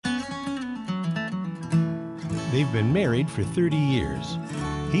They've been married for 30 years.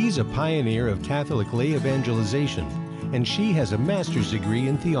 He's a pioneer of Catholic lay evangelization, and she has a master's degree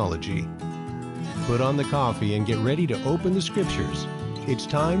in theology. Put on the coffee and get ready to open the scriptures. It's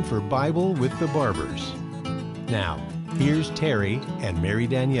time for Bible with the Barbers. Now, here's Terry and Mary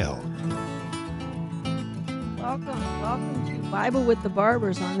Danielle. Welcome to Bible with the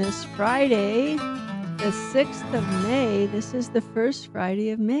Barbers on this Friday, the 6th of May. This is the first Friday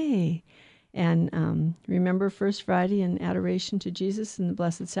of May. And remember First Friday in adoration to Jesus in the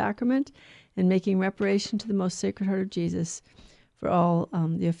Blessed Sacrament and making reparation to the most Sacred Heart of Jesus for all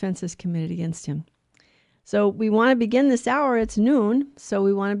the offenses committed against him. So we want to begin this hour. It's noon, so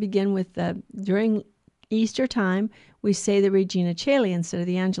we want to begin with, during Easter time, we say the Regina Caeli instead of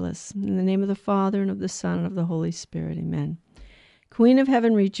the Angelus. In the name of the Father, and of the Son, and of the Holy Spirit. Amen. Queen of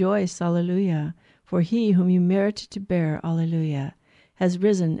Heaven, rejoice, alleluia, for he whom you merited to bear, alleluia, has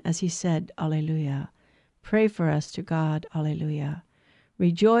risen as he said, alleluia. Pray for us to God, alleluia.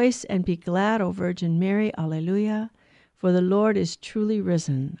 Rejoice and be glad, O Virgin Mary, alleluia, for the Lord is truly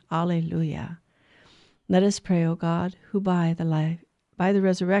risen, alleluia. Let us pray, O God, who by the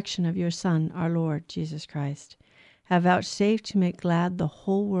resurrection of your Son, our Lord Jesus Christ, have vouchsafed to make glad the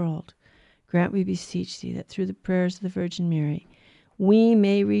whole world. Grant, we beseech thee, that through the prayers of the Virgin Mary, we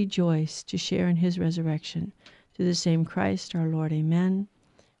may rejoice to share in his resurrection. Through the same Christ our Lord, amen.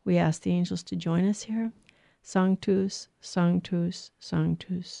 We ask the angels to join us here. Sanctus, Sanctus,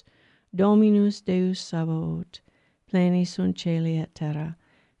 Sanctus, Dominus Deus Sabaoth, pleni sunt caeli et terra,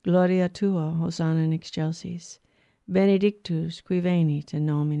 gloria tua, Hosanna in excelsis, benedictus qui venit in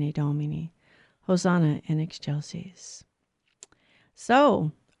nomine Domini, Hosanna in excelsis.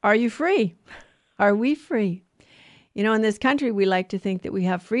 So, are you free? Are we free? You know, in this country, we like to think that we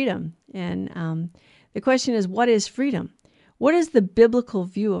have freedom. And the question is, what is freedom? What is the biblical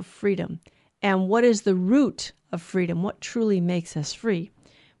view of freedom? And what is the root of freedom? What truly makes us free?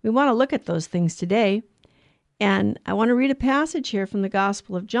 We want to look at those things today. And I want to read a passage here from the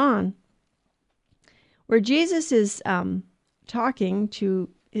Gospel of John, where Jesus is talking to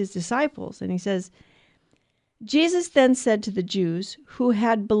his disciples. And he says, Jesus then said to the Jews who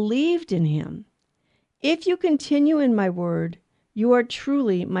had believed in him, "If you continue in my word, you are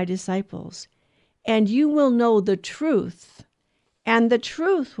truly my disciples, and you will know the truth, and the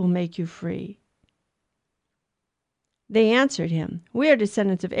truth will make you free." They answered him, "We are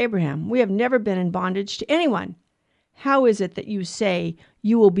descendants of Abraham. We have never been in bondage to anyone. How is it that you say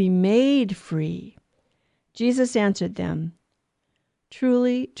you will be made free?" Jesus answered them,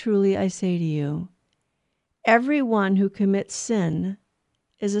 "Truly, truly, I say to you, everyone who commits sin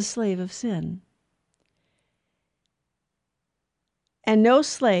is a slave of sin. And no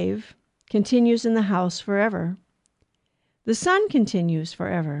slave continues in the house forever. The Son continues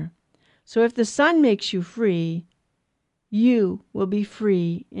forever. So if the Son makes you free, you will be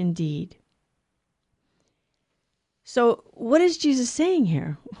free indeed." So what is Jesus saying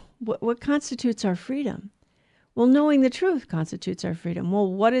here? What constitutes our freedom? Well, knowing the truth constitutes our freedom.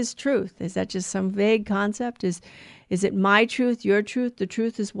 Well, what is truth? Is that just some vague concept? Is it my truth, your truth? The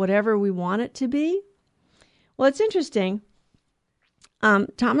truth is whatever we want it to be? Well, it's interesting.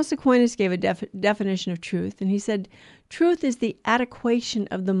 Thomas Aquinas gave a definition of truth, and he said, truth is the adequation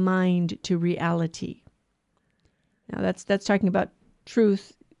of the mind to reality. Now, that's talking about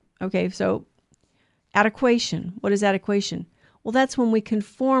truth. Okay, so adequation. What is adequation? Well, that's when we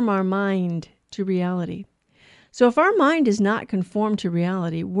conform our mind to reality. So if our mind is not conformed to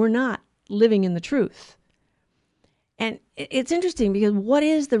reality, we're not living in the truth. And it's interesting because what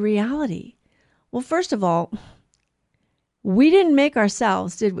is the reality? Well, first of all, we didn't make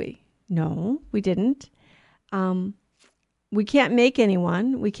ourselves, did we? No, we didn't. We can't make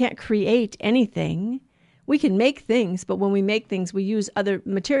anyone. We can't create anything. We can make things, but when we make things, we use other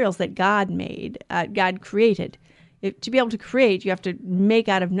materials that God made, God created. To be able to create, you have to make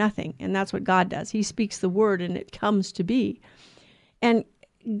out of nothing, and that's what God does. He speaks the word, and it comes to be. And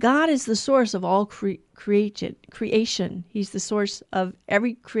God is the source of all creation. He's the source of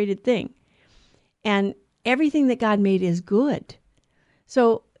every created thing. And everything that God made is good.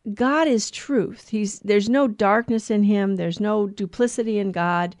 So God is truth. There's no darkness in him. There's no duplicity in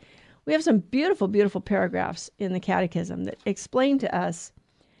God. We have some beautiful, beautiful paragraphs in the Catechism that explain to us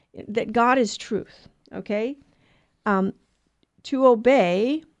that God is truth, okay? To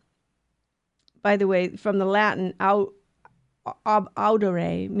obey, by the way, from the Latin,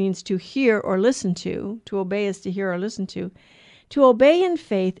 audere means to hear or listen to. To obey is to hear or listen to. To obey in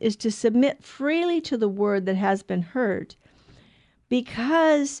faith is to submit freely to the word that has been heard,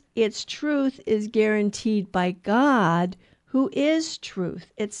 because its truth is guaranteed by God, who is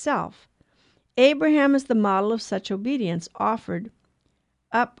truth itself. Abraham is the model of such obedience offered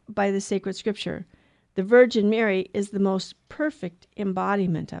up by the sacred scripture. The Virgin Mary is the most perfect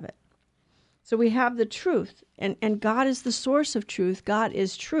embodiment of it. So we have the truth, and God is the source of truth. God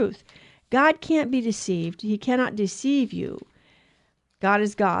is truth. God can't be deceived. He cannot deceive you. God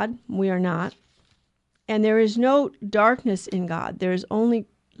is God. We are not. And there is no darkness in God. There is only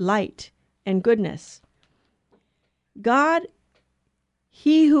light and goodness. God,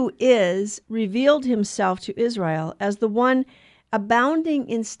 he who is, revealed himself to Israel as the one abounding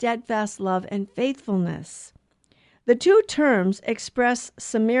in steadfast love and faithfulness. The two terms express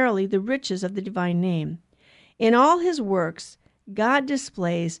summarily the riches of the divine name. In all his works, God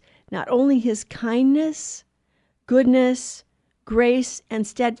displays not only his kindness, goodness, grace, and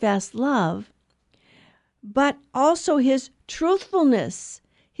steadfast love, but also his truthfulness,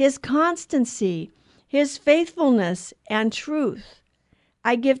 his constancy, his faithfulness, and truth.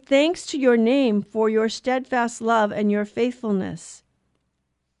 I give thanks to your name for your steadfast love and your faithfulness.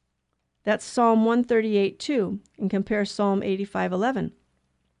 That's Psalm 138:2, and compare Psalm 85:11.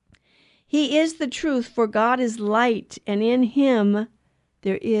 He is the truth, for God is light, and in him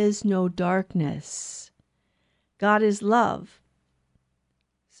there is no darkness. God is love.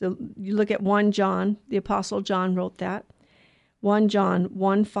 So you look at 1 John, the Apostle John wrote that. 1 John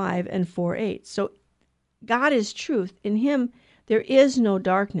 1:5 and 4:8. So God is truth. In him there is no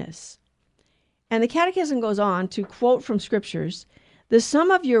darkness. And the Catechism goes on to quote from scriptures, the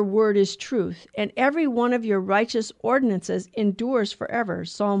sum of your word is truth, and every one of your righteous ordinances endures forever.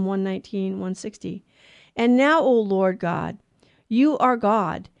 Psalm 119, 160. And now, O Lord God, you are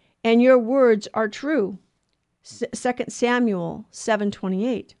God, and your words are true. 2 Samuel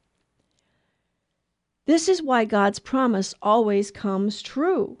 7:28. This is why God's promise always comes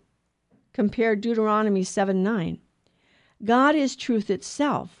true. Compare Deuteronomy 7:9. God is truth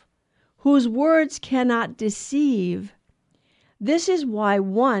itself, whose words cannot deceive. This is why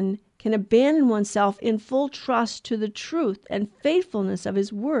one can abandon oneself in full trust to the truth and faithfulness of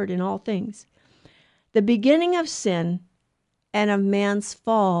his word in all things. The beginning of sin and of man's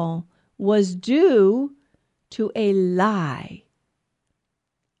fall was due to a lie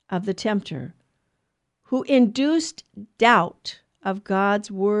of the tempter, who induced doubt of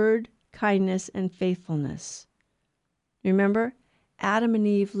God's word, kindness, and faithfulness. Remember, Adam and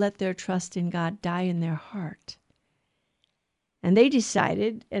Eve let their trust in God die in their heart. And they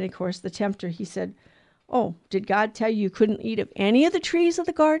decided, and of course the tempter, he said, oh, did God tell you couldn't eat of any of the trees of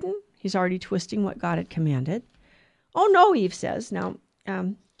the garden? He's already twisting what God had commanded. Oh, no, Eve says. Now,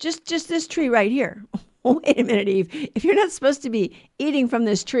 just this tree right here. Oh, wait a minute, Eve. If you're not supposed to be eating from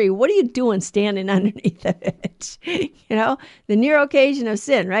this tree, what are you doing standing underneath of it? You know, the near occasion of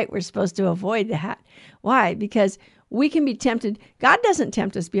sin, right? We're supposed to avoid that. Why? Because we can be tempted. God doesn't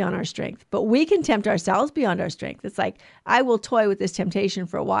tempt us beyond our strength, but we can tempt ourselves beyond our strength. It's like, I will toy with this temptation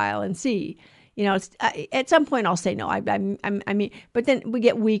for a while and see. You know, at some point I'll say no. I mean, but then we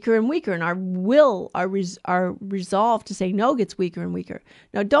get weaker and weaker, and our will, our resolve to say no gets weaker and weaker.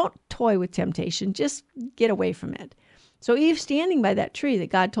 Now, don't toy with temptation. Just get away from it. So Eve's standing by that tree that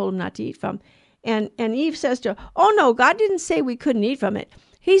God told him not to eat from, and Eve says to her, "Oh no, God didn't say we couldn't eat from it.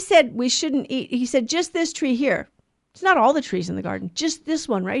 He said we shouldn't eat. He said just this tree here. It's not all the trees in the garden, just this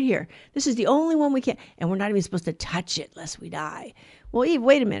one right here. This is the only one we can, and we're not even supposed to touch it lest we die." Well, Eve,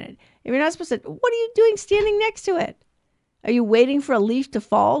 wait a minute. If you're not supposed to, what are you doing standing next to it? Are you waiting for a leaf to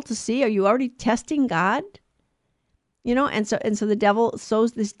fall to see? Are you already testing God? You know, and so the devil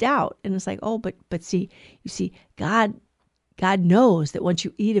sows this doubt, and it's like, oh, but see, you see, God knows that once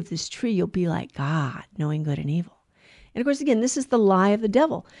you eat of this tree, you'll be like God, knowing good and evil. And of course, again, this is the lie of the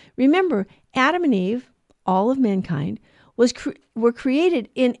devil. Remember, Adam and Eve, all of mankind, were created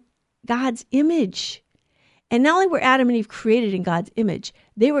in God's image. And not only were Adam and Eve created in God's image,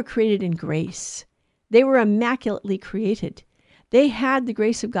 they were created in grace. They were immaculately created. They had the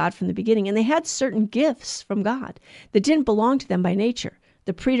grace of God from the beginning, and they had certain gifts from God that didn't belong to them by nature,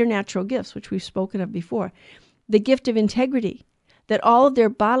 the preternatural gifts, which we've spoken of before. The gift of integrity, that all of their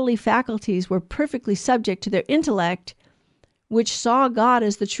bodily faculties were perfectly subject to their intellect, which saw God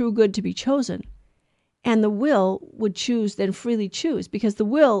as the true good to be chosen. And the will would choose, then freely choose, because the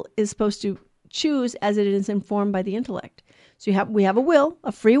will is supposed to choose as it is informed by the intellect. So we have a will,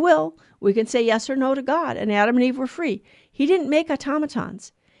 a free will. We can say yes or no to God, and Adam and Eve were free. He didn't make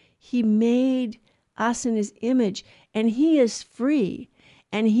automatons. He made us in his image, and he is free,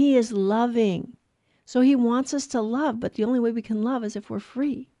 and he is loving. So he wants us to love, but the only way we can love is if we're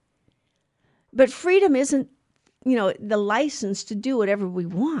free. But freedom isn't, the license to do whatever we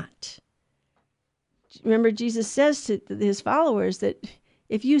want. Remember, Jesus says to his followers that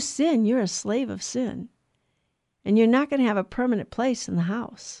If you sin, you're a slave of sin. And you're not going to have a permanent place in the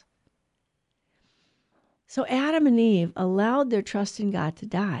house. So Adam and Eve allowed their trust in God to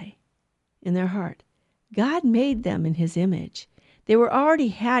die in their heart. God made them in his image. They already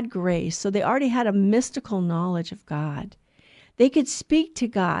had grace, so they already had a mystical knowledge of God. They could speak to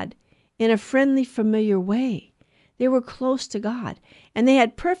God in a friendly, familiar way. They were close to God, and they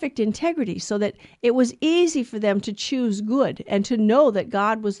had perfect integrity so that it was easy for them to choose good and to know that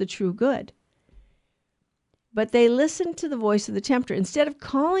God was the true good. But they listened to the voice of the tempter. Instead of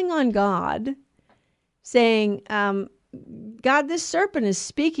calling on God, saying, God, this serpent is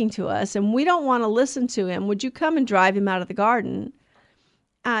speaking to us, and we don't want to listen to him. Would you come and drive him out of the garden?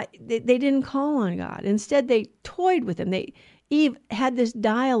 They didn't call on God. Instead, they toyed with him. Eve had this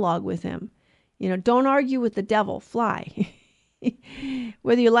dialogue with him. Don't argue with the devil, fly.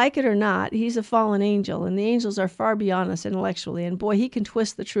 Whether you like it or not, he's a fallen angel, and the angels are far beyond us intellectually. And boy, he can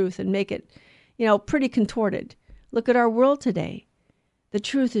twist the truth and make it, pretty contorted. Look at our world today. The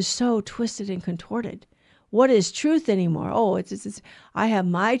truth is so twisted and contorted. What is truth anymore? Oh, it's I have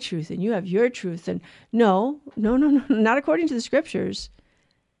my truth and you have your truth. And no, not according to the scriptures.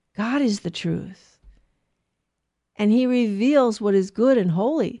 God is the truth. And he reveals what is good and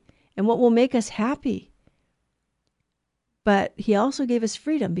holy and what will make us happy. But he also gave us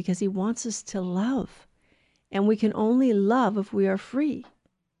freedom because he wants us to love. And we can only love if we are free.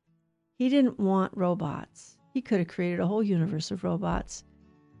 He didn't want robots. He could have created a whole universe of robots.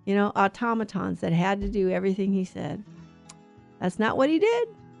 Automatons that had to do everything he said. That's not what he did.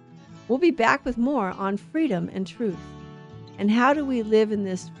 We'll be back with more on freedom and truth. And how do we live in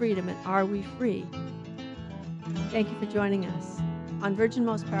this freedom, and are we free? Thank you for joining us on Virgin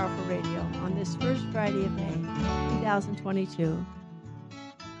Most Powerful Radio on this first Friday of May, 2022.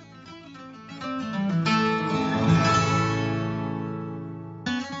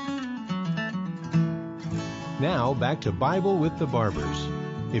 Now, back to Bible with the Barbers.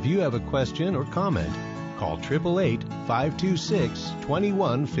 If you have a question or comment, call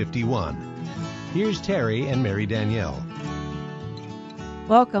 888-526-2151. Here's Terry and Mary Danielle.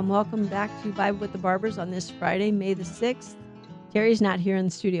 Welcome back to Bible with the Barbers on this Friday, May the 6th. Terry's not here in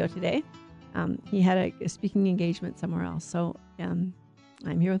the studio today. He had a speaking engagement somewhere else. So I'm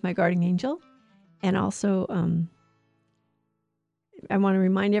here with my guardian angel. And also, I want to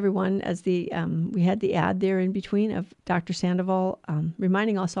remind everyone, as we had the ad there in between of Dr. Sandoval,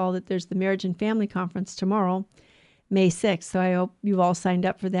 reminding us all that there's the Marriage and Family Conference tomorrow, May 6th. So I hope you've all signed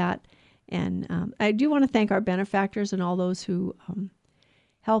up for that. And I do want to thank our benefactors and all those who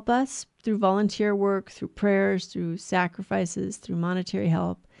help us through volunteer work, through prayers, through sacrifices, through monetary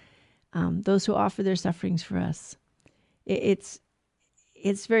help, those who offer their sufferings for us. It's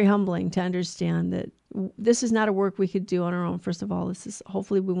very humbling to understand that this is not a work we could do on our own. First of all, this is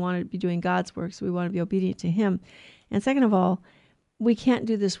hopefully we want to be doing God's work, so we want to be obedient to him. And second of all, we can't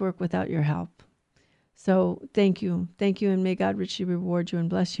do this work without your help. So thank you, and may God richly reward you and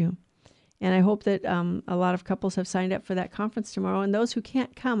bless you. And I hope that a lot of couples have signed up for that conference tomorrow. And those who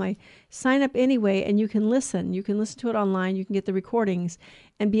can't come, I sign up anyway, and you can listen. You can listen to it online. You can get the recordings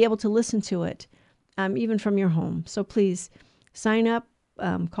and be able to listen to it, even from your home. So please sign up.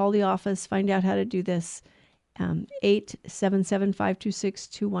 Call the office, find out how to do this.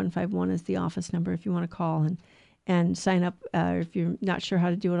 877-526-2151 is the office number if you want to call and sign up if you're not sure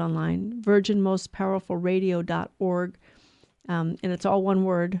how to do it online. virginmostpowerfulradio.org. And it's all one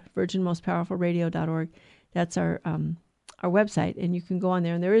word, virginmostpowerfulradio.org. That's our website, and you can go on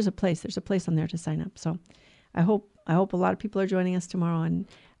there, and there's a place on there to sign up. So I hope a lot of people are joining us tomorrow, and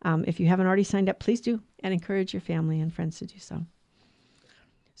if you haven't already signed up, please do, and encourage your family and friends to do so.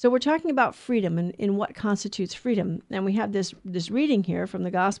 So we're talking about freedom and in what constitutes freedom. And we have this reading here from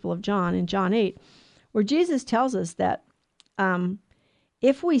the Gospel of John in John 8, where Jesus tells us that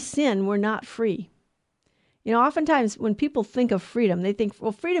if we sin, we're not free. Oftentimes when people think of freedom, they think,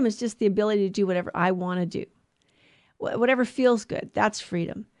 well, freedom is just the ability to do whatever I want to do. Whatever feels good, that's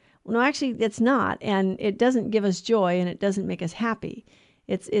freedom. Well, no, actually, it's not. And it doesn't give us joy, and it doesn't make us happy.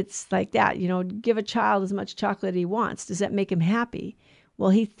 It's like that. Give a child as much chocolate as he wants. Does that make him happy? Well,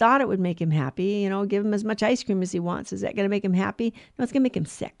 he thought it would make him happy. Give him as much ice cream as he wants. Is that going to make him happy? No, it's going to make him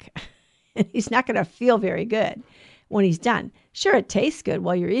sick. And he's not going to feel very good when he's done. Sure, it tastes good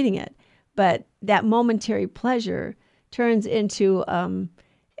while you're eating it, but that momentary pleasure turns into,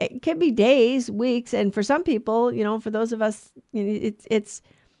 it can be days, weeks, and for some people, for those of us, it's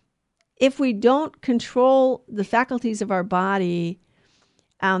if we don't control the faculties of our body,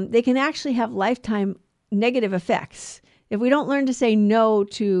 they can actually have lifetime negative effects. If we don't learn to say no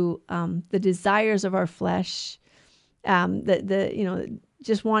to the desires of our flesh, the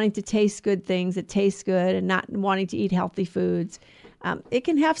just wanting to taste good things that taste good and not wanting to eat healthy foods. It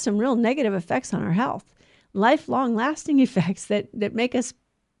can have some real negative effects on our health, lifelong lasting effects that make us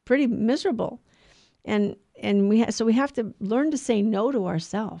pretty miserable. And so we have to learn to say no to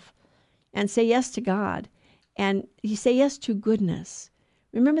ourselves and say yes to God. And you say yes to goodness.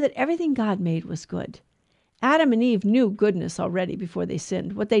 Remember that everything God made was good. Adam and Eve knew goodness already before they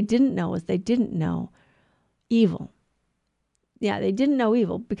sinned. What they didn't know is they didn't know evil. Yeah, they didn't know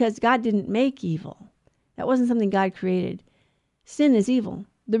evil because God didn't make evil. That wasn't something God created. Sin is evil.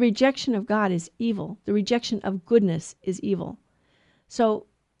 The rejection of God is evil. The rejection of goodness is evil. So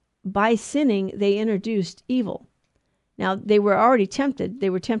by sinning, they introduced evil. Now, they were already tempted. They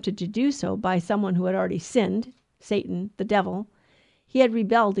were tempted to do so by someone who had already sinned, Satan, the devil. He had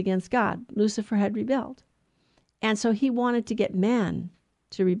rebelled against God. Lucifer had rebelled. And so he wanted to get man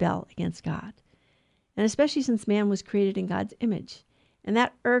to rebel against God. And especially since man was created in God's image. And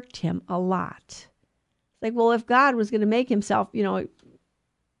that irked him a lot. It's like, well, if God was going to make himself,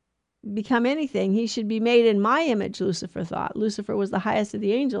 become anything, he should be made in my image, Lucifer thought. Lucifer was the highest of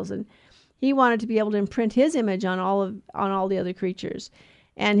the angels, and he wanted to be able to imprint his image on all the other creatures.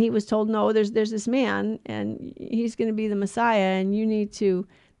 And he was told, no, there's this man, and he's going to be the Messiah, and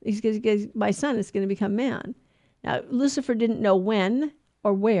my son is going to become man. Now, Lucifer didn't know when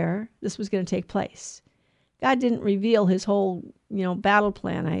or where this was going to take place. God didn't reveal his whole, battle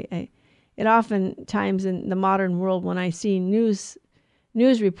plan. It oftentimes in the modern world, when I see news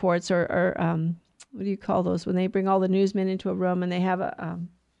reports or what do you call those, when they bring all the newsmen into a room and they have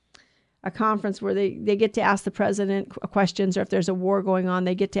a conference where they get to ask the president questions, or if there's a war going on,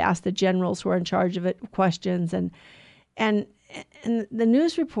 they get to ask the generals who are in charge of it questions, and the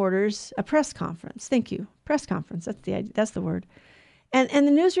news reporters, a press conference. Thank you, press conference. That's the word. And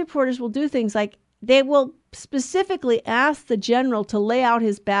the news reporters will do things like they will specifically ask the general to lay out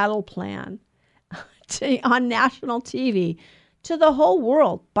his battle plan on national TV to the whole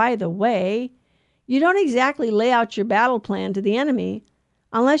world. By the way, you don't exactly lay out your battle plan to the enemy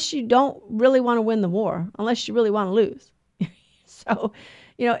unless you don't really want to win the war, unless you really want to lose. So,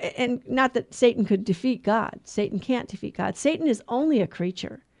 and not that Satan could defeat God. Satan can't defeat God. Satan is only a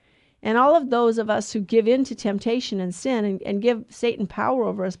creature. And all of those of us who give in to temptation and sin and give Satan power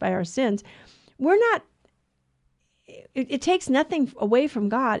over us by our sins, it takes nothing away from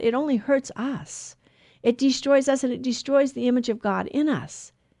God. It only hurts us. It destroys us, and it destroys the image of God in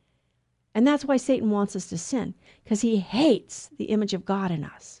us. And that's why Satan wants us to sin, because he hates the image of God in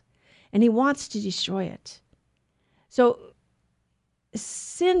us, and he wants to destroy it. So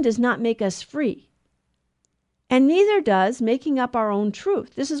sin does not make us free, and neither does making up our own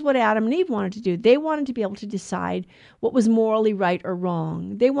truth. This is what Adam and Eve wanted to do. They wanted to be able to decide what was morally right or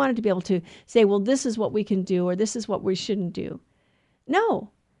wrong. They wanted to be able to say, well, this is what we can do, or this is what we shouldn't do.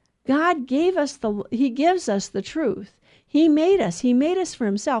 No. God he gives us the truth. He made us for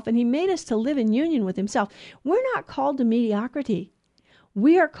himself, and he made us to live in union with himself. We're not called to mediocrity.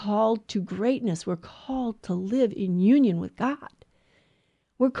 We are called to greatness. We're called to live in union with God.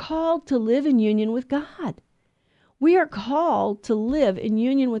 We're called to live in union with God. We are called to live in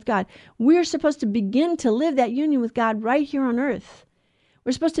union with God. We're supposed to begin to live that union with God right here on earth.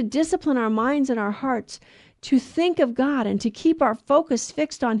 We're supposed to discipline our minds and our hearts to think of God and to keep our focus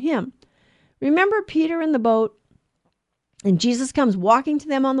fixed on him. Remember Peter in the boat, and Jesus comes walking to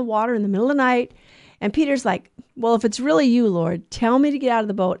them on the water in the middle of the night, and Peter's like, well, if it's really you, Lord, tell me to get out of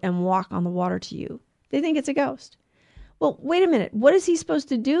the boat and walk on the water to you. They think it's a ghost. Well, wait a minute. What is he supposed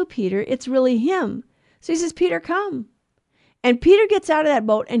to do, Peter? It's really him. So he says, Peter, come. And Peter gets out of that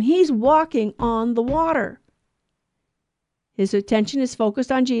boat, and he's walking on the water. His attention is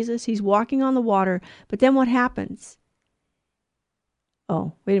focused on Jesus. He's walking on the water. But then what happens?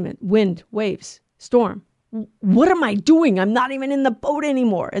 Oh, wait a minute. Wind, waves, storm. What am I doing? I'm not even in the boat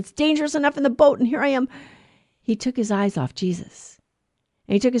anymore. It's dangerous enough in the boat, and here I am. He took his eyes off Jesus.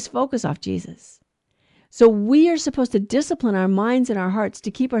 And he took his focus off Jesus. So we are supposed to discipline our minds and our hearts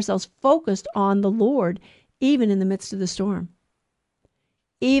to keep ourselves focused on the Lord, even in the midst of the storm.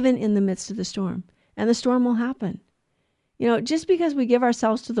 Even in the midst of the storm. And the storm will happen. Just because we give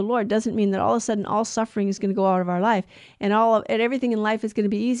ourselves to the Lord doesn't mean that all of a sudden all suffering is going to go out of our life and everything in life is going to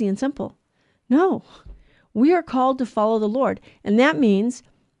be easy and simple. No, we are called to follow the Lord. And that means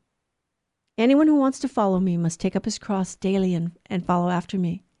anyone who wants to follow me must take up his cross daily and follow after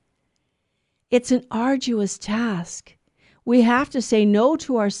me. It's an arduous task. We have to say no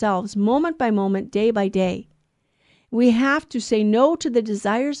to ourselves moment by moment, day by day. We have to say no to the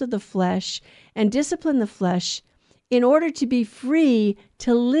desires of the flesh and discipline the flesh in order to be free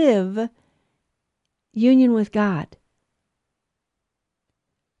to live union with God.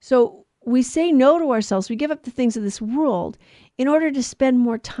 So we say no to ourselves. We give up the things of this world in order to spend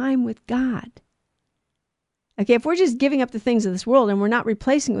more time with God. Okay, if we're just giving up the things of this world and we're not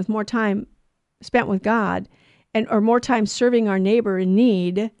replacing with more time spent with God or more time serving our neighbor in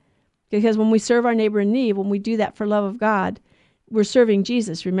need, because when we serve our neighbor in need, when we do that for love of God, we're serving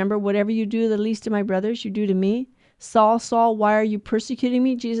Jesus. Remember, whatever you do to the least of my brothers, you do to me. Saul, Saul, why are you persecuting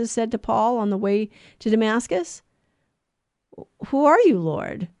me? Jesus said to Paul on the way to Damascus. Who are you,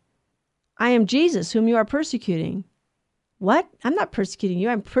 Lord? I am Jesus, whom you are persecuting. What? I'm not persecuting you.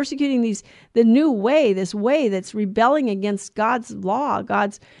 I'm persecuting the new way, this way that's rebelling against God's law,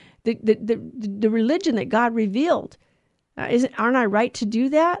 the religion that God revealed. Aren't I right to do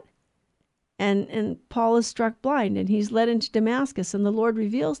that? And Paul is struck blind, and he's led into Damascus, and the Lord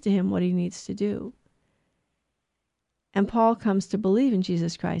reveals to him what he needs to do. And Paul comes to believe in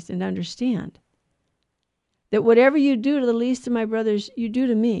Jesus Christ and understand that whatever you do to the least of my brothers, you do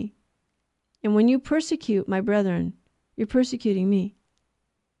to me. And when you persecute my brethren, you're persecuting me.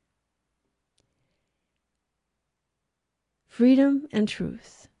 Freedom and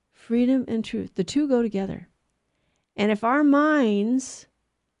truth. Freedom and truth. The two go together. And if our minds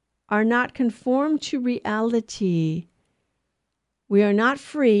are not conformed to reality, we are not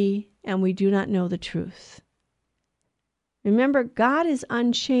free and we do not know the truth. Remember, God is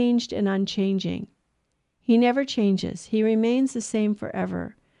unchanged and unchanging. He never changes. He remains the same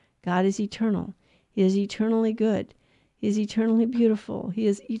forever. God is eternal. He is eternally good. He is eternally beautiful. He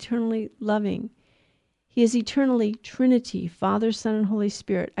is eternally loving. He is eternally Trinity, Father, Son, and Holy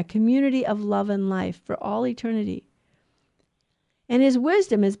Spirit, a community of love and life for all eternity. And his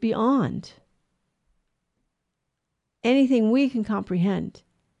wisdom is beyond anything we can comprehend.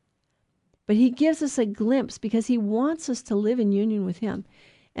 But he gives us a glimpse because he wants us to live in union with him.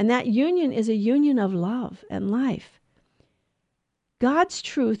 And that union is a union of love and life. God's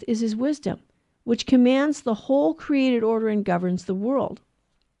truth is his wisdom, which commands the whole created order and governs the world.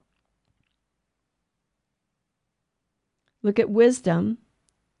 Look at Wisdom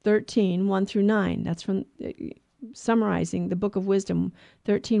 13, 1 through 9. That's from summarizing the book of Wisdom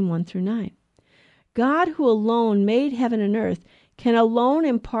 13, 1 through 9. God, who alone made heaven and earth, can alone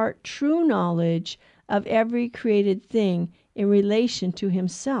impart true knowledge of every created thing in relation to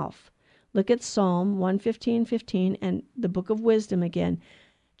himself. Look at Psalm 115:15 and the book of Wisdom again,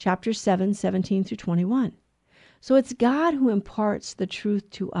 chapter 7, 17 through 21. So it's God who imparts the truth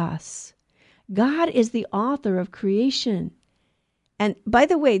to us. God is the author of creation. And by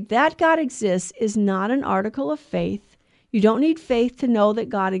the way, that God exists is not an article of faith. You don't need faith to know that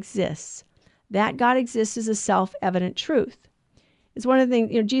God exists. That God exists is a self-evident truth. It's one of the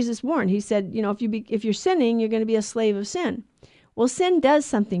things, Jesus warned. He said, if you're sinning, you're going to be a slave of sin. Well, sin does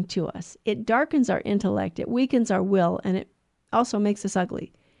something to us. It darkens our intellect. It weakens our will, and it also makes us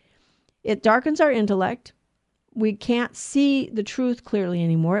ugly. It darkens our intellect. We can't see the truth clearly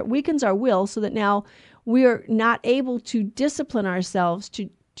anymore. It weakens our will so that now we are not able to discipline ourselves to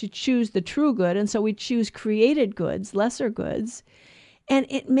choose the true good, and so we choose created goods, lesser goods. And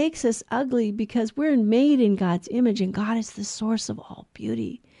it makes us ugly because we're made in God's image, and God is the source of all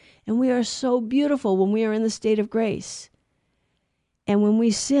beauty. And we are so beautiful when we are in the state of grace. And when we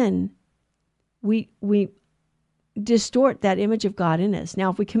sin, we distort that image of God in us.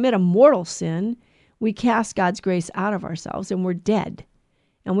 Now, if we commit a mortal sin, we cast God's grace out of ourselves and we're dead.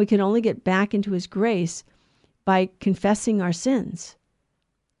 And we can only get back into his grace by confessing our sins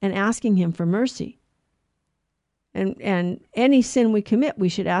and asking him for mercy. And any sin we commit, we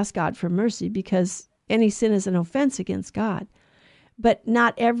should ask God for mercy because any sin is an offense against God. But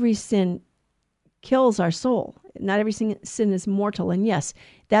not every sin kills our soul. Not every sin is mortal. And yes,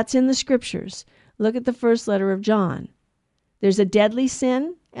 that's in the scriptures. Look at the first letter of John. There's a deadly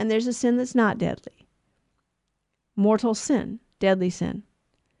sin and there's a sin that's not deadly. Mortal sin, deadly sin.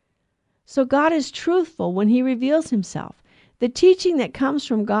 So God is truthful when he reveals himself. The teaching that comes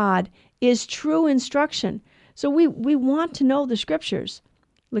from God is true instruction. So we want to know the scriptures.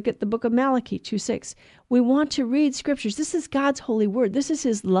 Look at the book of Malachi 2:6. We want to read scriptures. This is God's holy word. This is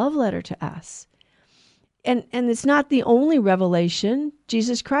his love letter to us. And it's not the only revelation.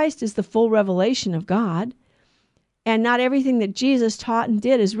 Jesus Christ is the full revelation of God. And not everything that Jesus taught and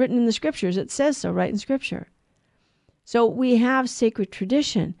did is written in the scriptures. It says so right in scripture. So we have sacred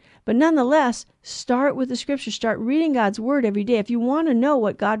tradition. But nonetheless, start with the scriptures. Start reading God's word every day. If you want to know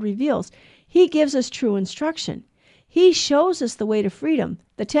what God reveals, he gives us true instruction. He shows us the way to freedom.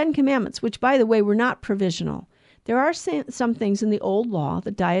 The 10 Commandments, which, by the way, were not provisional. There are some things in the old law,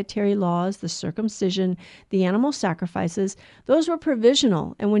 the dietary laws, the circumcision, the animal sacrifices. Those were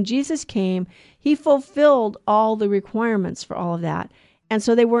provisional. And when Jesus came, he fulfilled all the requirements for all of that. And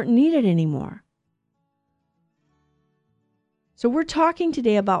so they weren't needed anymore. So we're talking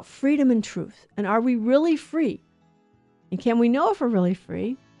today about freedom and truth. And are we really free? And can we know if we're really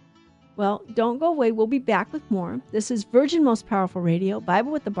free? Well, don't go away. We'll be back with more. This is Virgin Most Powerful Radio,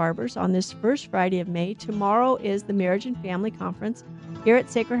 Bible with the Barbers, on this first Friday of May. Tomorrow is the Marriage and Family Conference here at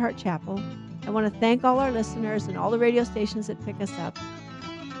Sacred Heart Chapel. I want to thank all our listeners and all the radio stations that pick us up.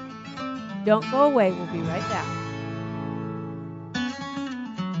 Don't go away. We'll be right back.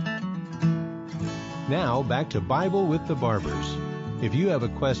 Now, back to Bible with the Barbers. If you have a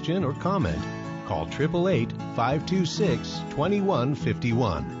question or comment, call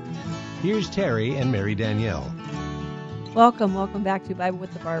 888-526-2151. Here's Terry and Mary Danielle. Welcome back to Bible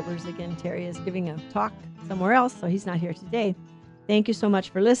with the Barbers. Again, Terry is giving a talk somewhere else, so he's not here today. Thank you so much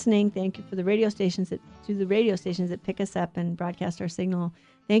for listening. Thank you for the radio stations that pick us up and broadcast our signal.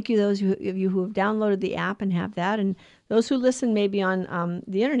 Thank you those of you who have downloaded the app and have that, and those who listen maybe on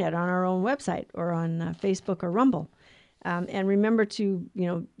the internet, on our own website, or on Facebook or Rumble. And remember to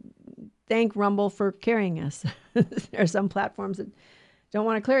thank Rumble for carrying us. There are some platforms that don't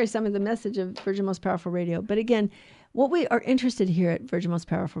want to carry some of the message of Virgin Most Powerful Radio. But again, what we are interested here at Virgin Most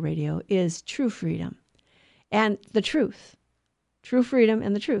Powerful Radio is true freedom and the truth. True freedom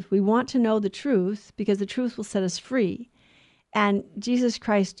and the truth. We want to know the truth because the truth will set us free. And Jesus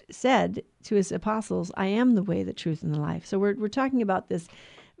Christ said to his apostles, I am the way, the truth, and the life. So we're talking about this,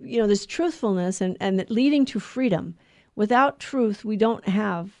 this truthfulness and leading to freedom. Without truth, we don't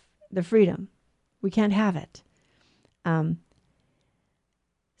have the freedom. We can't have it.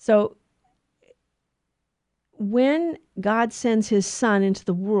 So when God sends his Son into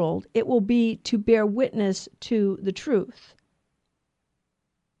the world, it will be to bear witness to the truth.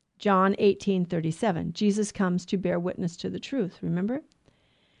 John 18:37. Jesus comes to bear witness to the truth, remember?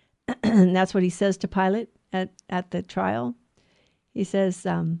 And that's what he says to Pilate at the trial. He says,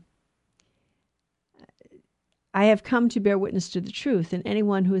 I have come to bear witness to the truth, and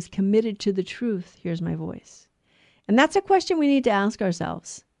anyone who is committed to the truth hears my voice. And that's a question we need to ask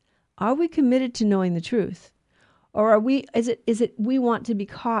ourselves. Are we committed to knowing the truth? Or is it we want to be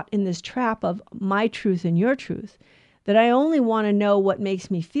caught in this trap of my truth and your truth, that I only want to know what makes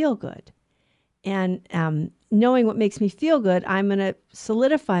me feel good. And knowing what makes me feel good, I'm going to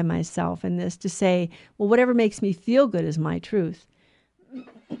solidify myself in this to say, well, whatever makes me feel good is my truth.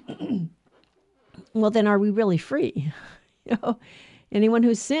 Well, then are we really free? Anyone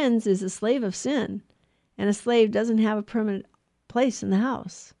who sins is a slave of sin, and a slave doesn't have a permanent place in the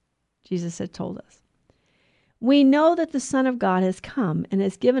house, Jesus had told us. We know that the Son of God has come and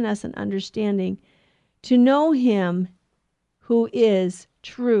has given us an understanding to know him who is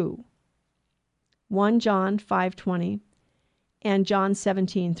true. 1 John 5:20 and John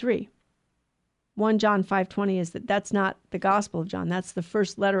 17:3. 1 John 5:20 is that's not the Gospel of John. That's the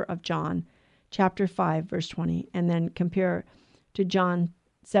first letter of John, chapter 5, verse 20. And then compare to John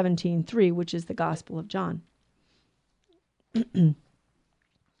 17:3, which is the Gospel of John.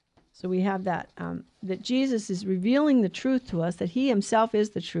 So we have that Jesus is revealing the truth to us, that he himself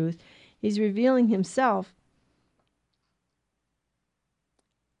is the truth. He's revealing himself.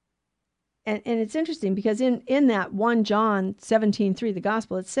 And it's interesting because in that 1 John 17:3, the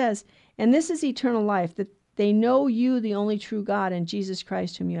Gospel, it says, and this is eternal life, that they know you, the only true God, and Jesus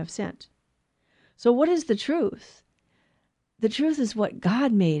Christ whom you have sent. So what is the truth? The truth is what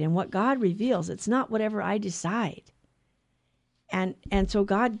God made and what God reveals. It's not whatever I decide. And so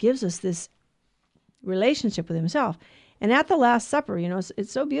God gives us this relationship with himself. And at the Last Supper,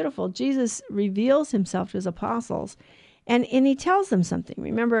 it's so beautiful. Jesus reveals himself to his apostles, and he tells them something.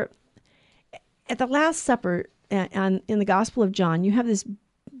 Remember, at the Last Supper, in the Gospel of John, you have this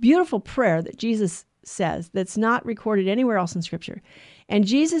beautiful prayer that Jesus says that's not recorded anywhere else in Scripture. And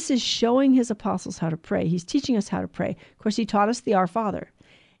Jesus is showing his apostles how to pray. He's teaching us how to pray. Of course, he taught us the Our Father.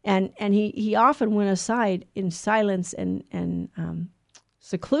 And he often went aside in silence and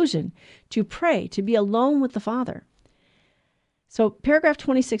seclusion to pray, to be alone with the Father. So paragraph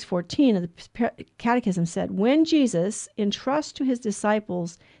 2614 of the Catechism said, when Jesus entrusts to his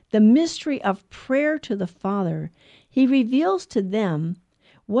disciples the mystery of prayer to the Father, he reveals to them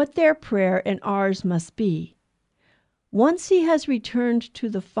what their prayer and ours must be. Once he has returned to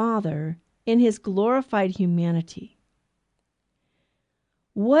the Father in his glorified humanity,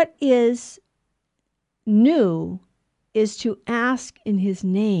 what is new is to ask in his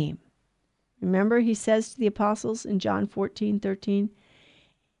name. Remember, he says to the apostles in John 14:13,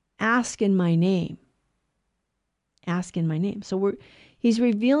 ask in my name. Ask in my name. So he's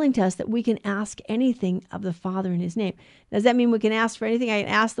revealing to us that we can ask anything of the Father in his name. Does that mean we can ask for anything? I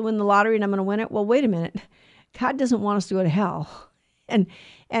can ask to win the lottery and I'm going to win it? Well, wait a minute. God doesn't want us to go to hell. And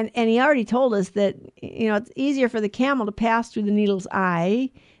he already told us that, it's easier for the camel to pass through the needle's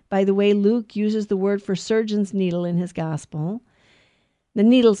eye. By the way, Luke uses the word for surgeon's needle in his gospel, the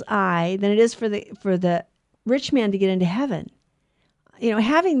needle's eye, than it is for the rich man to get into heaven.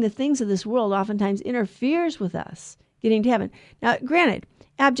 Having the things of this world oftentimes interferes with us getting to heaven. Now, granted,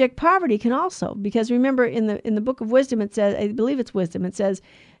 abject poverty can also, because remember in the book of wisdom, it says, I believe it's wisdom, it says,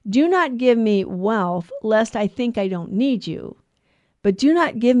 do not give me wealth lest I think I don't need you, but do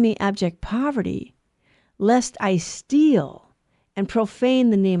not give me abject poverty lest I steal and profane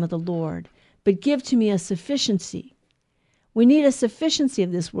the name of the Lord, but give to me a sufficiency. We need a sufficiency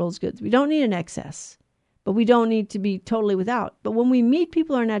of this world's goods. We don't need an excess, but we don't need to be totally without. But when we meet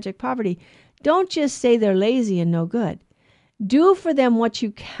people who are in abject poverty, don't just say they're lazy and no good. Do for them what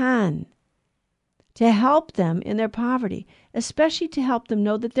you can to help them in their poverty, especially to help them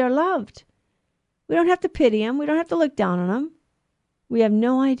know that they're loved. We don't have to pity them. We don't have to look down on them. We have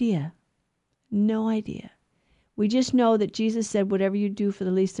no idea. No idea. We just know that Jesus said, whatever you do for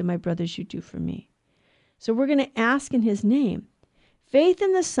the least of my brothers, you do for me. So we're going to ask in his name. Faith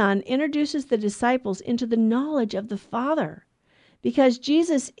in the Son introduces the disciples into the knowledge of the Father, because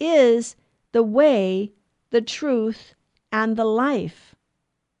Jesus is the way, the truth, and the life.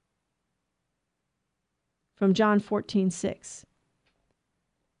 From John 14:6.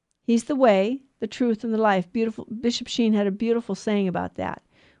 He's the way, the truth, and the life. Beautiful. Bishop Sheen had a beautiful saying about that.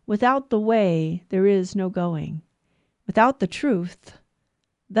 Without the way, there is no going. Without the truth,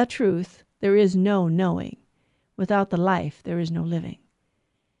 there is no knowing. Without the life, there is no living.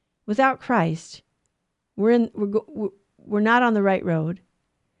 Without Christ, we're not on the right road.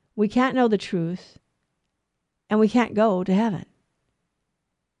 We can't know the truth, and we can't go to heaven.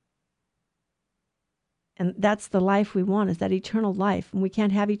 And that's the life we want, is that eternal life. And we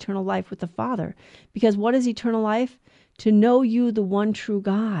can't have eternal life with the Father. Because what is eternal life? To know you, the one true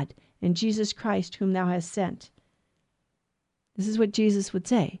God, and Jesus Christ, whom thou hast sent. This is what Jesus would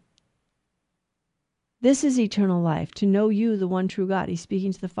say. This is eternal life, to know you, the one true God. He's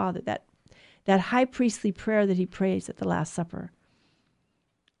speaking to the Father. That high priestly prayer that he prays at the Last Supper.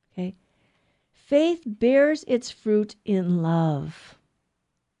 Okay? Faith bears its fruit in love.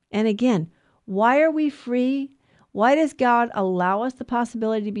 And again, why are we free? Why does God allow us the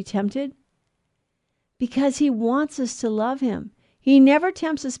possibility to be tempted? Because he wants us to love him. He never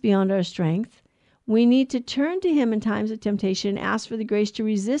tempts us beyond our strength. We need to turn to him in times of temptation and ask for the grace to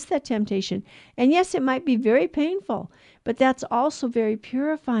resist that temptation. And yes, it might be very painful, but that's also very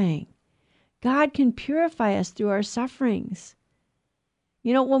purifying. God can purify us through our sufferings.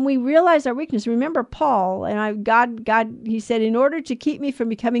 When we realize our weakness, remember Paul, and God, he said, in order to keep me from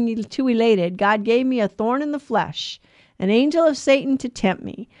becoming too elated, God gave me a thorn in the flesh, an angel of Satan to tempt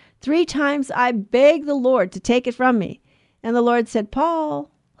me. 3 times I begged the Lord to take it from me. And the Lord said,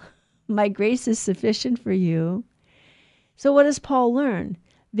 Paul, my grace is sufficient for you. So what does Paul learn?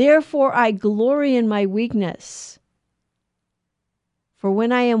 Therefore I glory in my weakness. For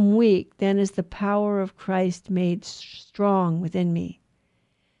when I am weak, then is the power of Christ made strong within me.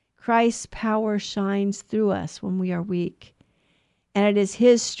 Christ's power shines through us when we are weak, and it is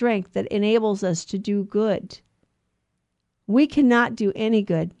his strength that enables us to do good. We cannot do any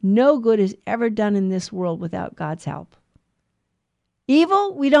good. No good is ever done in this world without God's help.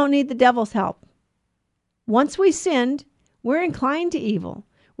 Evil, we don't need the devil's help. Once we sinned, we're inclined to evil.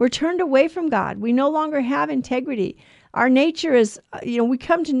 We're turned away from God. We no longer have integrity. Our nature is, we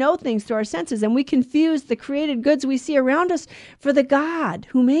come to know things through our senses, and we confuse the created goods we see around us for the God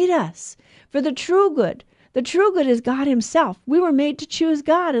who made us, for the true good. The true good is God himself. We were made to choose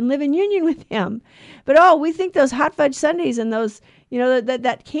God and live in union with him. But we think those hot fudge sundaes and those,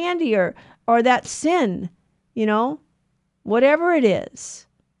 that candy or that sin, whatever it is.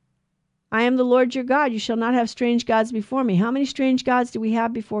 I am the Lord your God. You shall not have strange gods before me. How many strange gods do we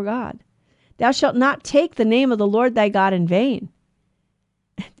have before God? Thou shalt not take the name of the Lord thy God in vain.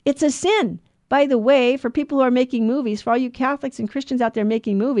 It's a sin. By the way, for people who are making movies, for all you Catholics and Christians out there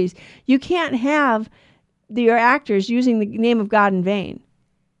making movies, you can't have your actors using the name of God in vain.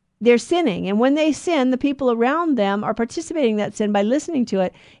 They're sinning. And when they sin, the people around them are participating in that sin by listening to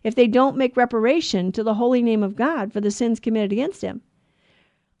it if they don't make reparation to the holy name of God for the sins committed against him.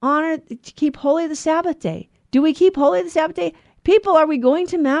 Honor, to keep holy the Sabbath day. Do we keep holy the Sabbath day? People, are we going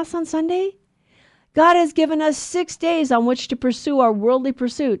to Mass on Sunday? God has given us 6 days on which to pursue our worldly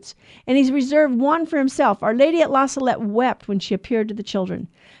pursuits, and he's reserved one for himself. Our Lady at La Salette wept when she appeared to the children.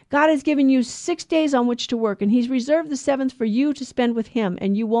 God has given you 6 days on which to work, and he's reserved the 7th for you to spend with him,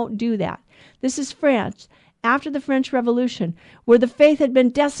 and you won't do that. This is France, after the French Revolution, where the faith had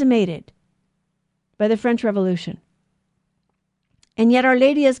been decimated by the French Revolution. And yet Our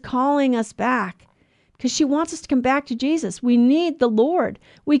Lady is calling us back because she wants us to come back to Jesus. We need the Lord.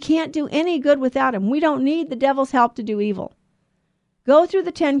 We can't do any good without Him. We don't need the devil's help to do evil. Go through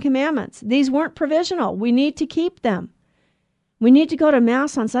the 10 Commandments. These weren't provisional. We need to keep them. We need to go to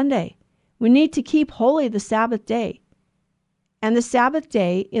Mass on Sunday. We need to keep holy the Sabbath day. And the Sabbath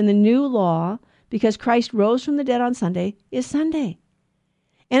day in the new law, because Christ rose from the dead on Sunday, is Sunday.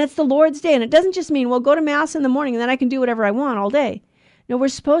 And it's the Lord's day. And it doesn't just mean, well, go to Mass in the morning and then I can do whatever I want all day. No, we're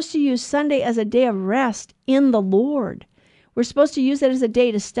supposed to use Sunday as a day of rest in the Lord. We're supposed to use it as a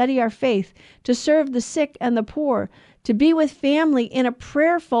day to study our faith, to serve the sick and the poor, to be with family in a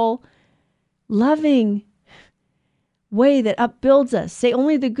prayerful, loving way that upbuilds us. Say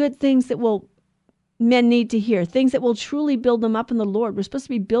only the good things that men need to hear, things that will truly build them up in the Lord. We're supposed to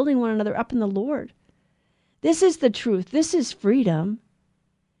be building one another up in the Lord. This is the truth. This is freedom.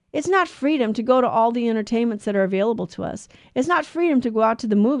 It's not freedom to go to all the entertainments that are available to us. It's not freedom to go out to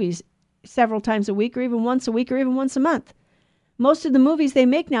the movies several times a week or even once a week or even once a month. Most of the movies they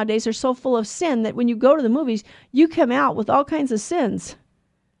make nowadays are so full of sin that when you go to the movies, you come out with all kinds of sins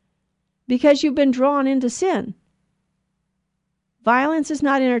because you've been drawn into sin. Violence is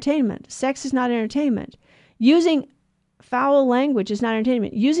not entertainment. Sex is not entertainment. Using foul language is not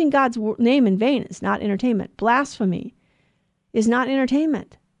entertainment. Using God's name in vain is not entertainment. Blasphemy is not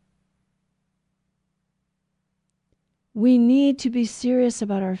entertainment. We need to be serious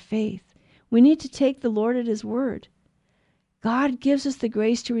about our faith. We need to take the Lord at His word. God gives us the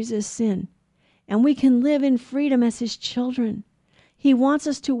grace to resist sin, and we can live in freedom as His children. He wants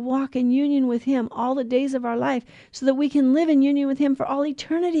us to walk in union with Him all the days of our life so that we can live in union with Him for all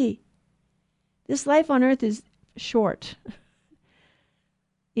eternity. This life on earth is short.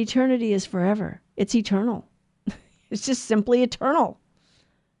 Eternity is forever. It's eternal. It's just simply eternal.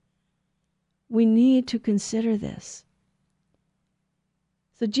 We need to consider this.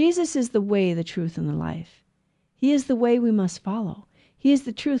 So Jesus is the way, the truth, and the life. He is the way we must follow. He is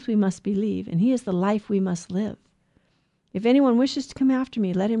the truth we must believe, and He is the life we must live. If anyone wishes to come after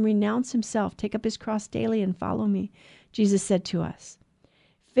me, let him renounce himself, take up his cross daily, and follow me, Jesus said to us.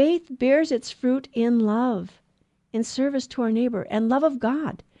 Faith bears its fruit in love, in service to our neighbor, and love of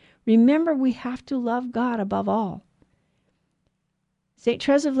God. Remember, we have to love God above all. St.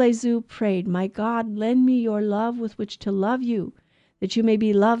 Therese of Lisieux prayed, "My God, lend me your love with which to love you, that you may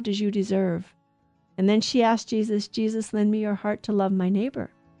be loved as you deserve." And then she asked Jesus, "Jesus, lend me your heart to love my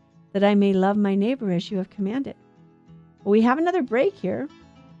neighbor, that I may love my neighbor as you have commanded." Well, we have another break here.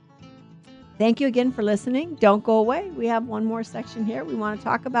 Thank you again for listening. Don't go away. We have one more section here. We want to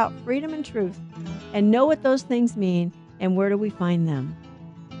talk about freedom and truth and know what those things mean and where do we find them.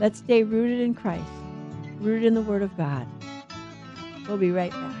 Let's stay rooted in Christ, rooted in the Word of God. We'll be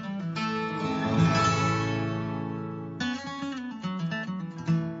right back.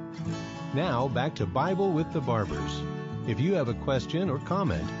 Now, back to Bible with the Barbers. If you have a question or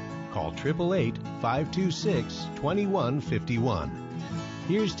comment, call 888-526-2151.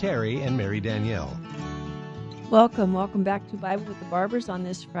 Here's Terry and Mary Danielle. Welcome back to Bible with the Barbers on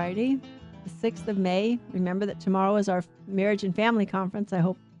this Friday, the 6th of May. Remember that tomorrow is our Marriage and Family Conference. I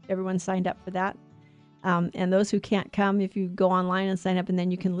hope everyone signed up for that. And those who can't come, if you go online and sign up, and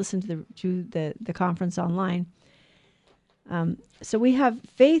then you can listen to the conference online. So we have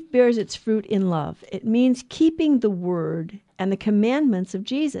faith bears its fruit in love. It means keeping the word and the commandments of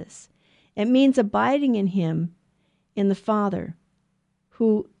Jesus. It means abiding in Him, in the Father,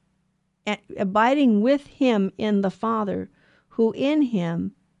 abiding with Him in the Father, who in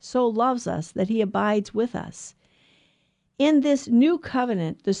Him so loves us that He abides with us. In this new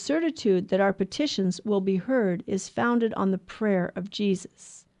covenant, the certitude that our petitions will be heard is founded on the prayer of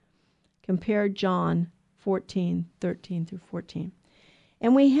Jesus. Compare John 14:13 through 14.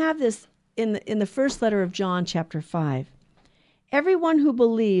 And we have this in the first letter of John, chapter 5. Everyone who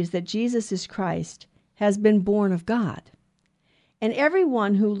believes that Jesus is Christ has been born of God. And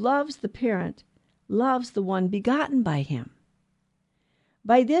everyone who loves the parent loves the one begotten by Him.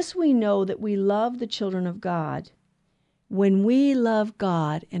 By this we know that we love the children of God, when we love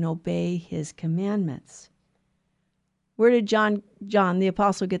God and obey His commandments. Where did John the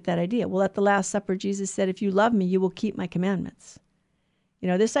Apostle get that idea? Well, at the Last Supper, Jesus said, "If you love me, you will keep my commandments." You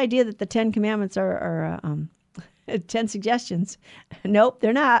know, this idea that the 10 commandments are 10 suggestions. Nope,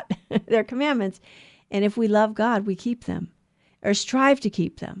 they're not. They're commandments. And if we love God, we keep them, or strive to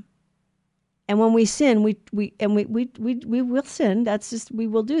keep them. And when we sin, we will sin. That's just, we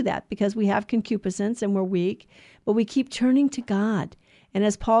will do that because we have concupiscence and we're weak. But we keep turning to God. And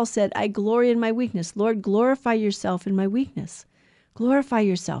as Paul said, "I glory in my weakness. Lord, glorify yourself in my weakness." Glorify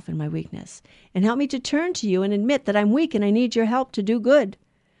yourself in my weakness, and help me to turn to you and admit that I'm weak and I need your help to do good.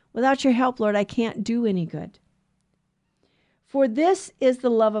 Without your help, Lord, I can't do any good. For this is the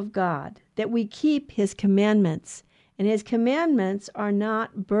love of God, that we keep his commandments, and his commandments are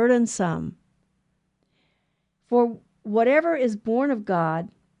not burdensome. For whatever is born of God,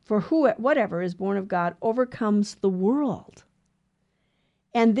 whatever is born of God overcomes the world.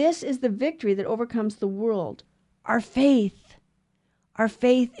 And this is the victory that overcomes the world, our faith. Our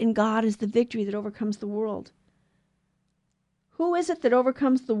faith in God is the victory that overcomes the world. Who is it that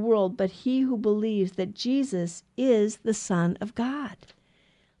overcomes the world but he who believes that Jesus is the Son of God?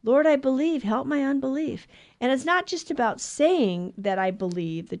 Lord, I believe. Help my unbelief. And it's not just about saying that I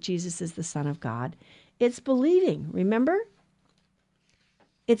believe that Jesus is the Son of God. It's believing, remember?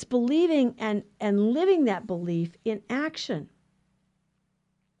 It's believing and living that belief in action.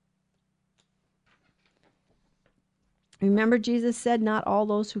 Remember, Jesus said, not all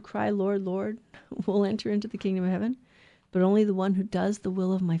those who cry, Lord, Lord, will enter into the kingdom of heaven, but only the one who does the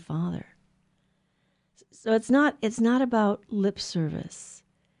will of my Father. So it's not about lip service.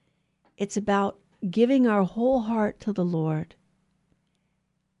 It's about giving our whole heart to the Lord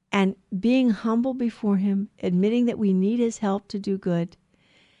and being humble before him, admitting that we need his help to do good,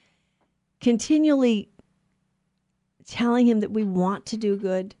 continually telling him that we want to do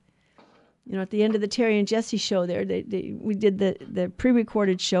good. You know, at the end of the Terry and Jesse show there, we did the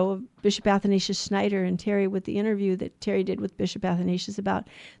pre-recorded show of Bishop Athanasius Schneider and Terry with the interview that Terry did with Bishop Athanasius about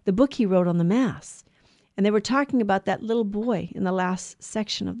the book he wrote on the Mass. And they were talking about that little boy in the last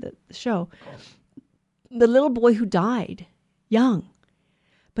section of the show. The little boy who died young.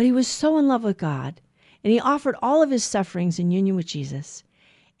 But he was so in love with God, and he offered all of his sufferings in union with Jesus.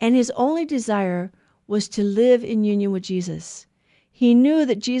 And his only desire was to live in union with Jesus. He knew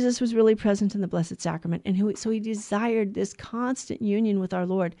that Jesus was really present in the Blessed Sacrament, and so he desired this constant union with our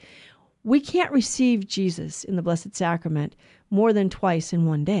Lord. We can't receive Jesus in the Blessed Sacrament more than twice in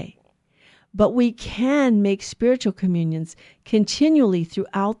one day, but we can make spiritual communions continually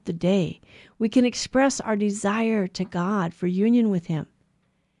throughout the day. We can express our desire to God for union with him.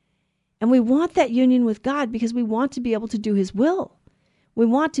 And we want that union with God because we want to be able to do his will. We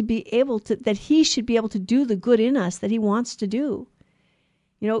want to be able to, that he should be able to do the good in us that he wants to do.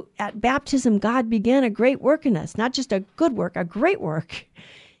 You know, at baptism, God began a great work in us, not just a good work, a great work.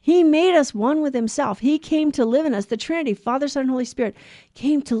 He made us one with himself. He came to live in us. The Trinity, Father, Son, and Holy Spirit,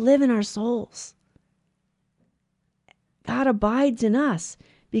 came to live in our souls. God abides in us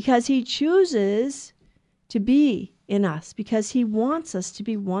because he chooses to be in us, because he wants us to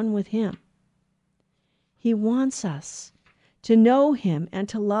be one with him. He wants us to know him and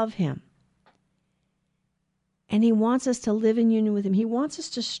to love him. And he wants us to live in union with him. He wants us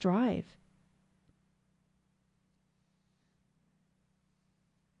to strive.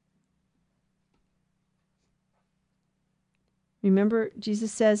 Remember,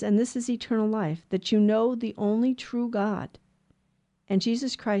 Jesus says, and this is eternal life, that you know the only true God and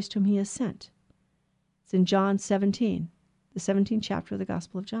Jesus Christ whom he has sent. It's in John 17, the 17th chapter of the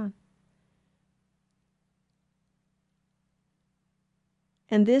Gospel of John.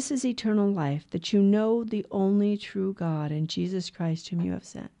 And this is eternal life, that you know the only true God and Jesus Christ whom you have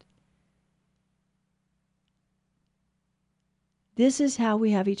sent. This is how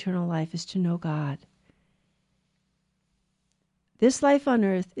we have eternal life, is to know God. This life on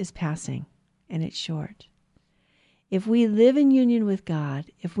earth is passing, and it's short. If we live in union with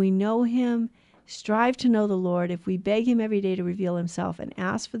God, if we know him, strive to know the Lord, if we beg him every day to reveal himself and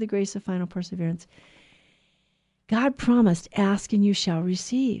ask for the grace of final perseverance, God promised, ask and you shall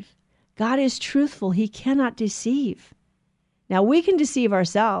receive. God is truthful. He cannot deceive. Now, we can deceive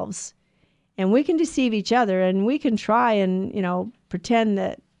ourselves, and we can deceive each other, and we can try and, pretend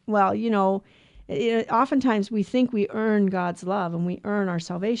that, oftentimes we think we earn God's love and we earn our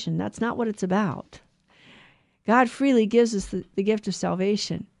salvation. That's not what it's about. God freely gives us the gift of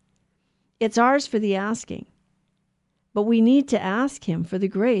salvation. It's ours for the asking. But we need to ask him for the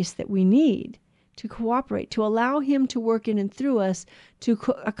grace that we need to cooperate, to allow him to work in and through us to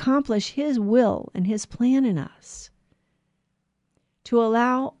accomplish his will and his plan in us.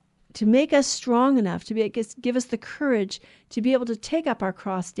 To make us strong enough, to give us the courage to be able to take up our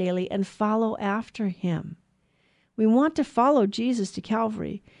cross daily and follow after him. We want to follow Jesus to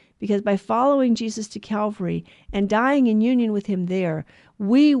Calvary, because by following Jesus to Calvary and dying in union with him there,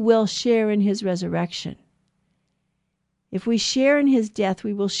 we will share in his resurrection. If we share in his death,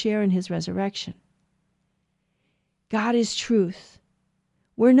 we will share in his resurrection. God is truth.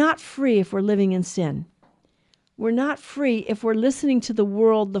 We're not free if we're living in sin. We're not free if we're listening to the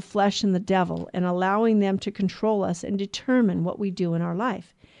world, the flesh, and the devil and allowing them to control us and determine what we do in our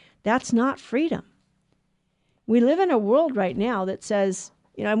life. That's not freedom. We live in a world right now that says,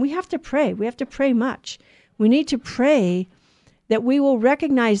 and we have to pray. We have to pray much. We need to pray that we will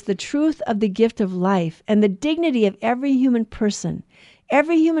recognize the truth of the gift of life and the dignity of every human person.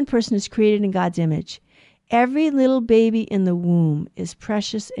 Every human person is created in God's image. Every little baby in the womb is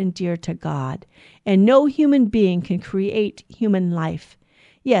precious and dear to God, and no human being can create human life.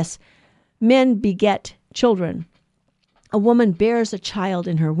 Yes, men beget children. A woman bears a child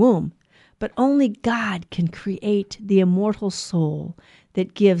in her womb, but only God can create the immortal soul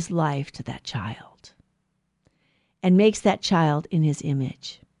that gives life to that child and makes that child in his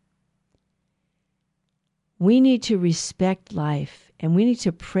image. We need to respect life, and we need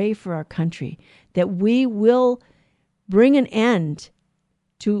to pray for our country that we will bring an end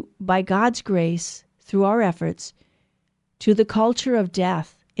to, by God's grace, through our efforts, to the culture of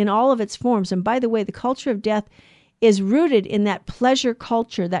death in all of its forms. And by the way, the culture of death is rooted in that pleasure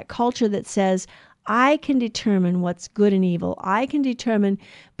culture, that culture that says, I can determine what's good and evil. I can determine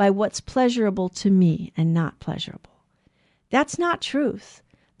by what's pleasurable to me and not pleasurable. That's not truth.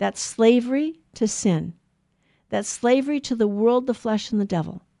 That's slavery to sin. That's slavery to the world, the flesh, and the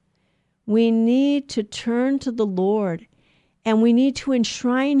devil. We need to turn to the Lord, and we need to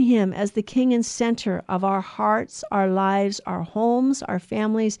enshrine him as the king and center of our hearts, our lives, our homes, our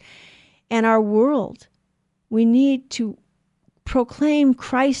families, and our world. We need to proclaim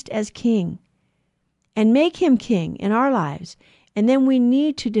Christ as king and make him king in our lives. And then we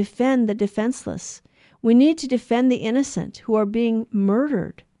need to defend the defenseless. We need to defend the innocent who are being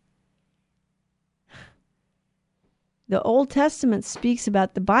murdered. The Old Testament speaks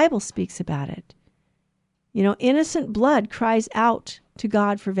about, the Bible speaks about it. Innocent blood cries out to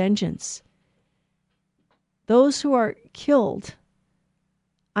God for vengeance. Those who are killed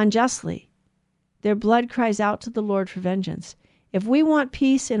unjustly, their blood cries out to the Lord for vengeance. If we want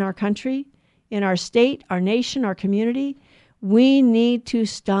peace in our country, in our state, our nation, our community, we need to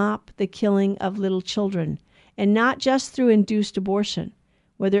stop the killing of little children, and not just through induced abortion,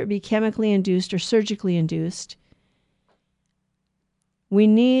 whether it be chemically induced or surgically induced. We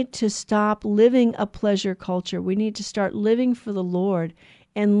need to stop living a pleasure culture. We need to start living for the Lord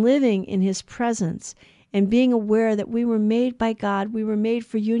and living in his presence and being aware that we were made by God. We were made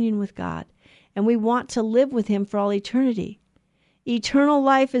for union with God, and we want to live with him for all eternity. Eternal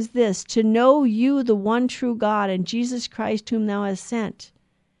life is this, to know you, the one true God, and Jesus Christ whom thou hast sent.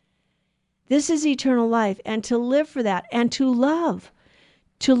 This is eternal life, and to live for that, and to love.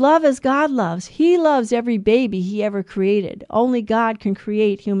 To love as God loves. He loves every baby he ever created. Only God can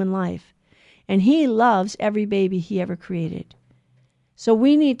create human life. And he loves every baby he ever created. So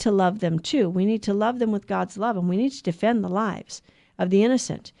we need to love them too. We need to love them with God's love, and we need to defend the lives of the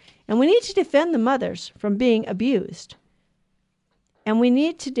innocent. And we need to defend the mothers from being abused. And we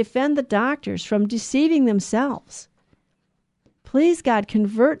need to defend the doctors from deceiving themselves. Please, God,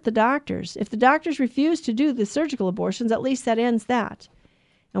 convert the doctors. If the doctors refuse to do the surgical abortions, at least that ends that.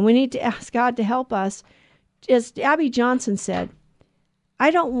 And we need to ask God to help us. As Abby Johnson said,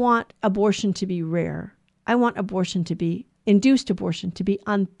 I don't want abortion to be rare. I want induced abortion to be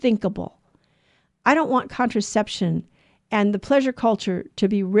unthinkable. I don't want contraception and the pleasure culture to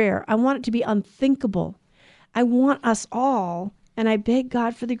be rare. I want it to be unthinkable. I want us all, and I beg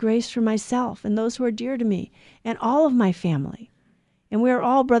God for the grace for myself and those who are dear to me and all of my family, and we are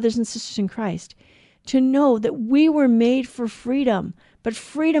all brothers and sisters in Christ, to know that we were made for freedom. But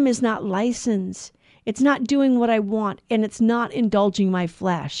freedom is not license. It's not doing what I want, and it's not indulging my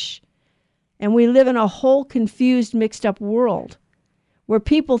flesh. And we live in a whole confused, mixed up world where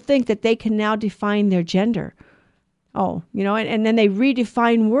people think that they can now define their gender. And then they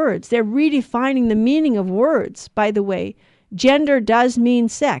redefine words. They're redefining the meaning of words. By the way, gender does mean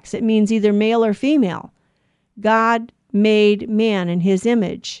sex. It means either male or female. God made man in his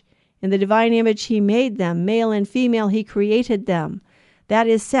image. In the divine image he made them. Male and female he created them. That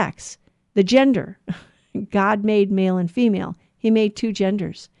is sex. The gender. God made male and female. He made two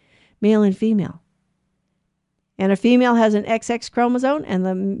genders, male and female. And a female has an XX chromosome, and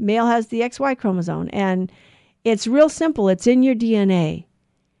the male has the XY chromosome. And it's real simple. It's in your DNA.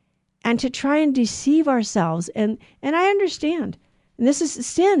 And to try and deceive ourselves, and I understand. And this is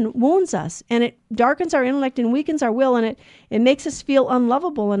sin wounds us, and it darkens our intellect and weakens our will, and it makes us feel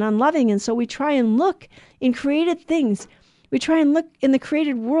unlovable and unloving. And so we try and look in created things. We try and look in the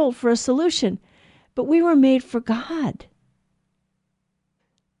created world for a solution. But we were made for God.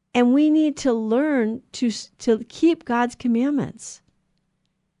 And we need to learn to keep God's commandments,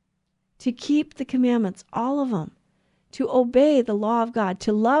 to keep the commandments, all of them, to obey the law of God,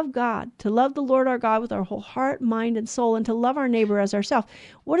 to love the Lord our God with our whole heart, mind, and soul, and to love our neighbor as ourselves.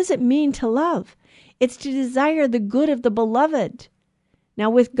 What does it mean to love? It's to desire the good of the beloved. Now,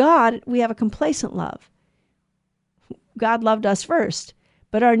 with God, we have a complacent love. God loved us first.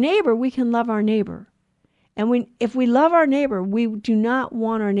 But our neighbor, we can love our neighbor. And if we love our neighbor, we do not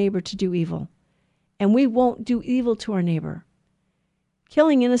want our neighbor to do evil. And we won't do evil to our neighbor.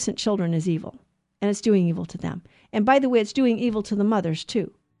 Killing innocent children is evil. And it's doing evil to them. And by the way, it's doing evil to the mothers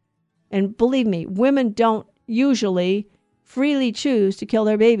too. And believe me, women don't usually freely choose to kill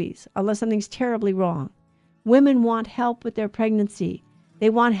their babies unless something's terribly wrong. Women want help with their pregnancy. They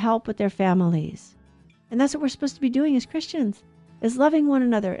want help with their families. And that's what we're supposed to be doing as Christians, is loving one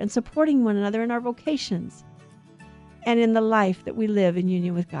another and supporting one another in our vocations and in the life that we live in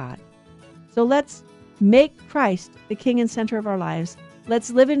union with God. So let's make Christ the King and center of our lives.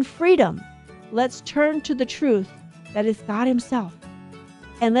 Let's live in freedom. Let's turn to the truth that is God himself.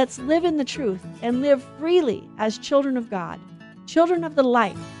 And let's live in the truth and live freely as children of God, children of the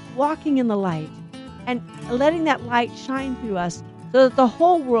light, walking in the light, and letting that light shine through us so that the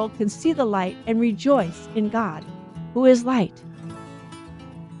whole world can see the light and rejoice in God, who is light.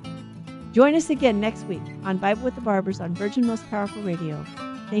 Join us again next week on Bible with the Barbers on Virgin Most Powerful Radio.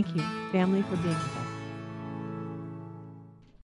 Thank you, family, for being with us.